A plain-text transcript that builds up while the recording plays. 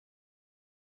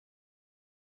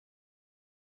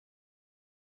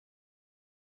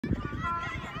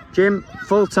Jim,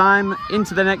 full time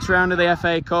into the next round of the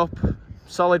FA Cup.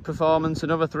 Solid performance,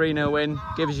 another 3-0 win.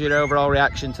 Give us your overall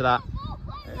reaction to that.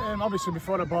 Obviously,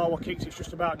 before the ball was kicked, it's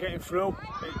just about getting through.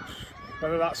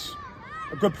 Whether that's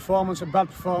a good performance, a bad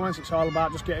performance, it's all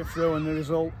about just getting through, and the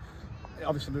result.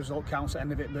 Obviously, the result counts at the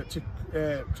end of it. But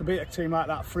to beat a team like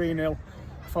that 3-0,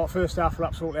 I thought first half were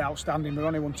absolutely outstanding. We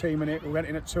only won 2 minutes. We went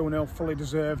in at 2-0, fully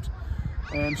deserved.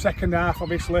 Second half,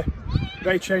 obviously,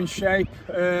 they changed shape.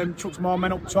 Took some more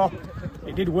men up top.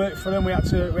 It did work for them. We had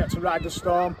to ride the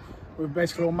storm. We were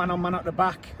basically all man on man at the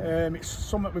back. It's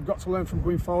something we've got to learn from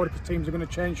going forward because teams are going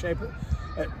to change shape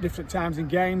at different times in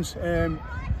games.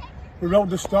 We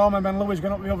rode the storm, and then Louis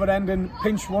went up the other end and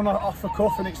pinched one off the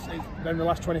cuff, and then the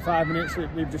last 25 minutes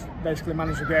we've just basically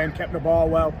managed the game, kept the ball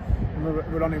well, and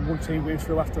we're only one team going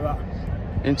through after that.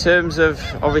 In terms of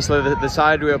obviously the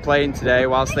side we were playing today,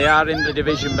 whilst they are in the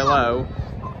division below,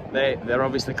 they're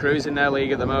obviously cruising their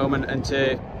league at the moment, and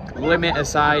to limit a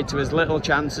side to as little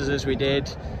chances as we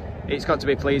did, it's got to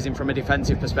be pleasing from a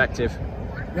defensive perspective.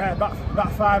 Yeah,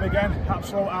 back five again,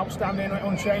 absolute outstanding,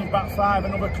 unchanged back five,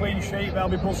 another clean sheet, they'll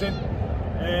be buzzing.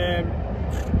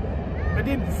 They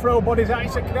did throw bodies at in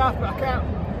second half, but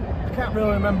I can't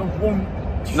really remember one.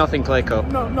 Nothing clear cut.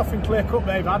 No, nothing clear cut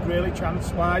they've had really,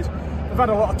 chance wise. They've had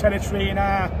a lot of territory in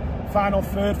our final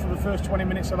third for the first 20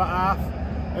 minutes of that half.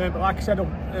 But like I said,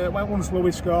 once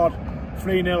Louis scored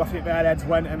 3-0, I think their heads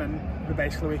went, and then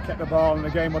basically we kept the ball and the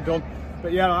game was done.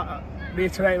 But yeah, I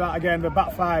reiterate that again, the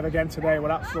back five again today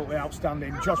were absolutely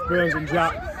outstanding. Josh Burns and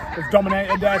Jack have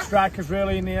dominated their strikers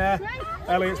really in the air.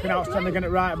 Elliott's been outstanding again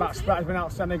at right back, Spratt's been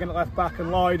outstanding again at left back,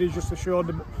 and Lloyd has just assured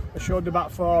the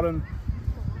back four, and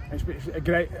it's a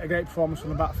great performance from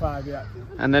the back five, yeah.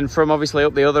 And then from obviously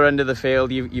up the other end of the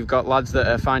field, you've got lads that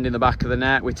are finding the back of the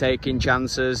net, we're taking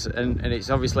chances, and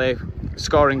it's obviously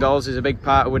scoring goals is a big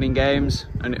part of winning games,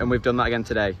 and we've done that again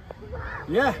today.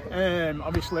 Yeah,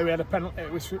 obviously we had a penalty.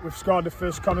 We've scored the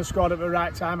first corner, scored at the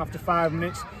right time after 5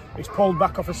 minutes. He's pulled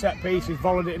back off a set piece, he's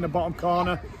volleyed it in the bottom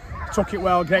corner, took it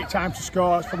well, great time to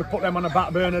score. It's probably put them on the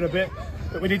back burner a bit,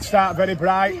 but we did start very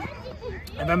bright.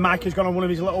 And then Mikey's gone on one of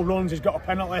his little runs, he's got a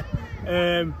penalty.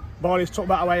 Boris took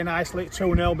that away nicely,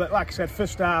 2-0, but like I said,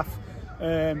 first half,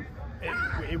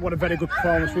 it was a very good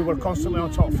performance. We were constantly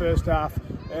on top first half.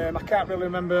 I can't really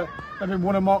remember, maybe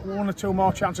one or two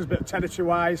more chances, but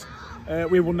territory-wise,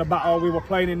 we won the battle. We were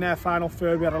playing in their final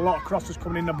third. We had a lot of crosses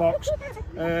coming in the box.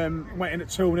 Went in at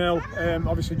 2-0.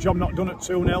 Obviously, job not done at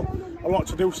 2-0. A lot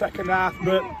to do second half,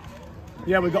 but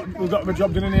yeah, we got the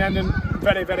job done in the end, and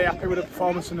very, very happy with the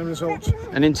performance and the results.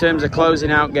 And in terms of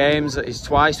closing out games, it's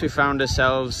twice we found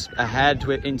ourselves ahead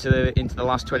into the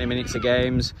last 20 minutes of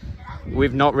games.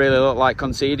 We've not really looked like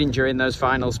conceding during those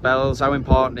final spells. How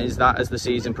important is that as the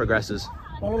season progresses?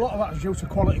 Well, a lot of that is due to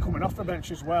quality coming off the bench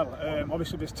as well.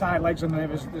 Obviously, there's tired legs in there.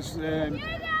 There's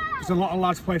a lot of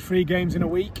lads play 3 games in a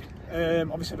week.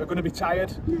 Obviously, they're going to be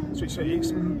tired, so it's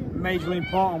majorly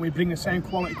important we bring the same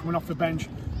quality coming off the bench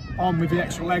on with the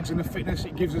extra legs and the fitness.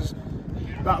 It gives us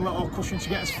that little cushion to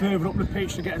get us further up the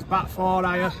pitch, to get us back forward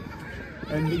higher,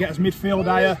 and to get us midfield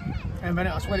higher, and then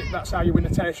that's how you win the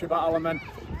territory battle. And then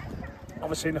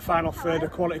obviously in the final third, the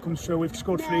quality comes through. We've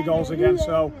scored 3 goals again,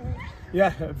 so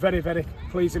yeah, a very, very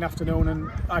pleasing afternoon.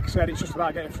 And like I said, it's just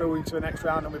about getting through into the next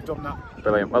round, and we've done that.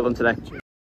 Brilliant. Well done today. Cheers.